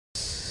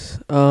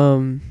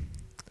Um,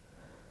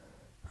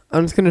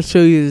 I'm just gonna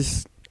show you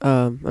this.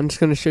 I'm just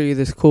gonna show you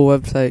this cool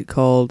website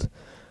called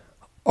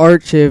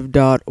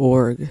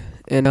archive.org,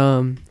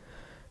 and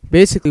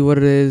basically what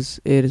it is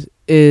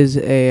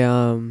a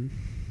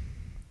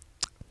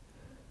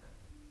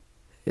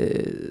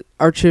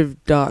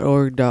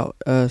archive.org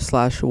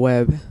slash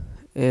web,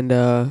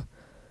 and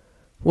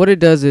what it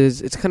does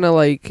is it's kind of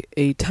like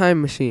a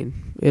time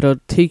machine. It'll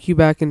take you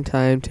back in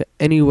time to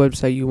any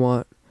website you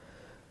want.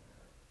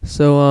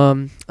 So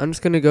I'm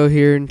just gonna go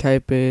here and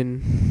type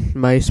in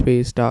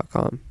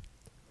myspace.com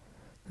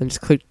and just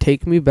click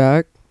take me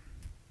back.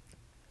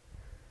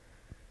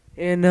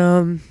 And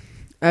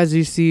as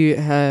you see, it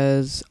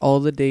has all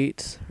the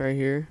dates right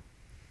here.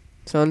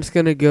 So I'm just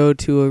gonna go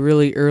to a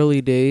really early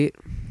date,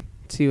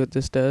 see what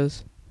this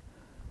does.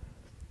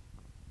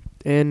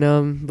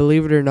 And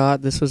believe it or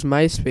not, this was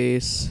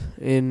MySpace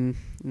in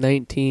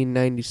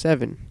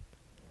 1997,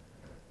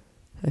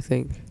 I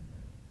think.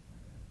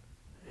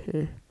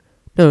 Here.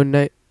 No,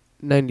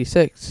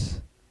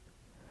 96.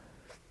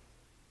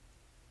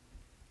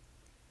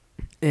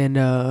 And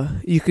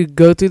you could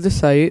go through the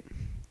site.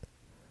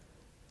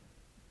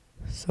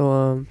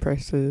 So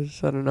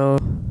prices, I don't know.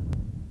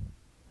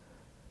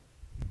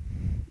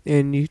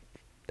 And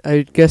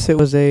I guess it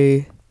was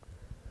a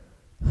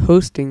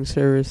hosting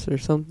service or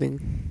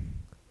something.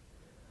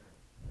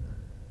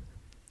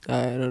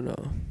 I don't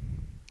know.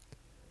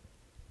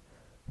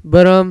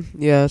 But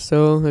yeah,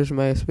 so there's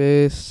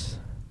MySpace.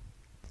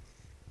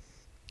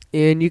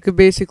 And you could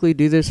basically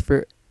do this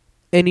for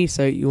any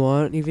site you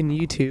want, even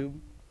YouTube.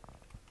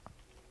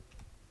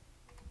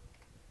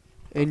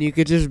 And you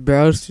could just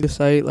browse to the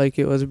site like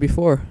it was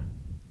before.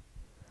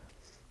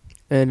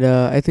 And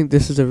I think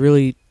this is a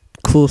really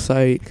cool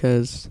site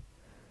because,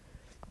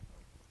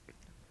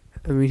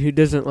 I mean, who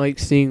doesn't like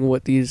seeing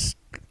what these,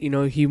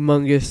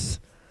 humongous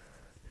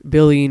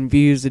billion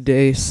views a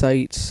day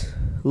sites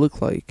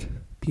look like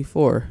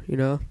before,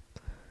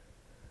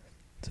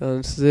 So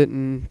this is it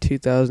in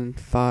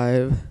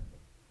 2005.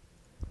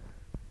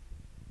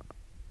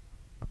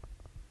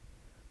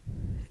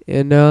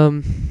 And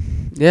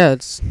yeah,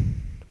 it's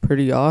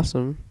pretty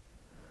awesome.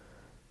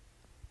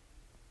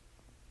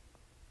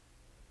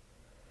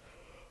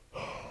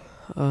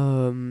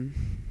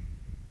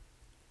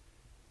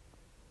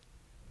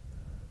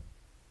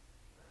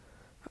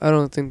 I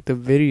don't think the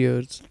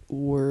videos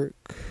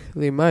work.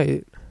 They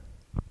might.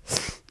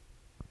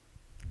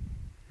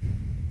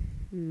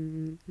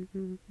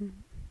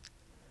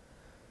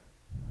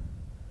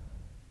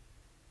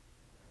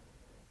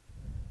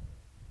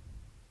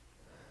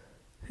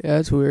 Yeah,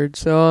 it's weird.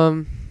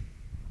 So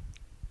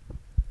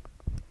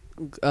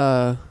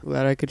glad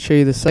I could show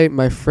you the site.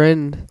 My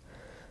friend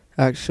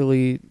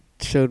actually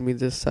showed me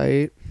this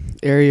site,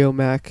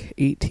 Areomac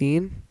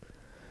 18.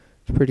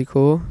 It's pretty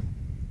cool.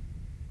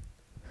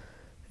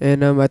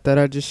 And I thought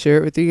I'd just share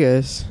it with you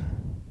guys.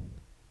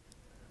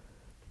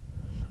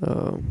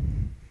 So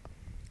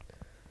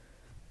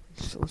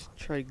let's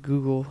try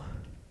Google.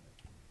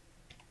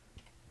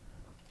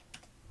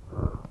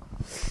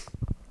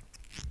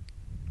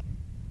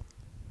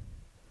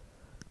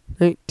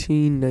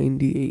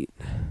 $19.98.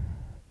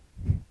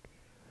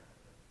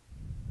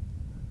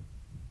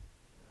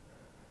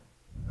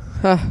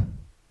 Ha.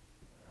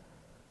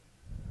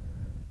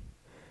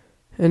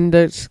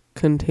 Index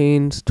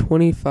contains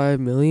 25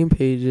 million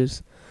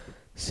pages,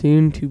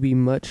 soon to be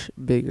much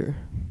bigger.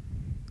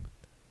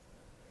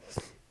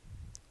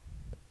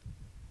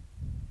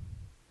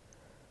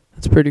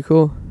 That's pretty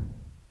cool.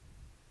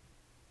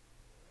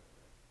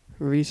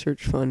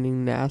 Research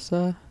funding,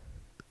 NASA.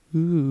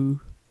 Ooh.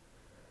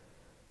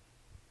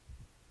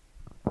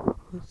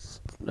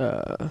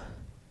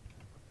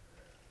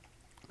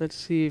 Let's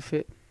see if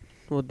it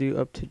will do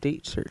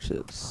up-to-date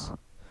searches.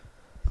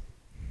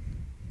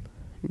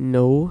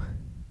 No.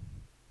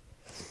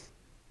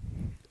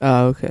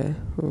 Okay.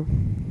 Well,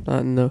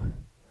 not in the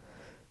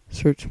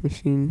search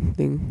machine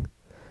thing.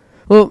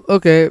 Well,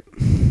 okay.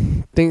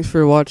 Thanks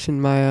for watching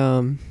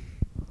my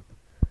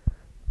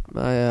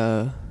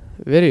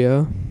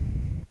video.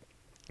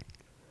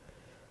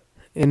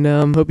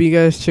 And hope you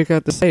guys check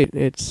out the site.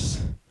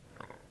 It's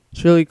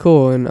really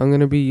cool, and I'm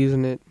gonna be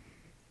using it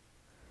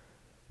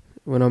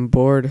when I'm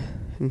bored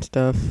and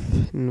stuff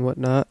and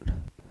whatnot.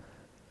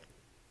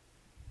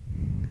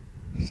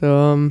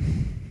 So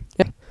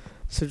yeah,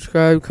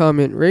 subscribe,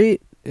 comment,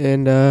 rate,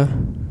 and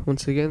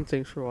once again,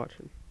 thanks for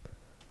watching.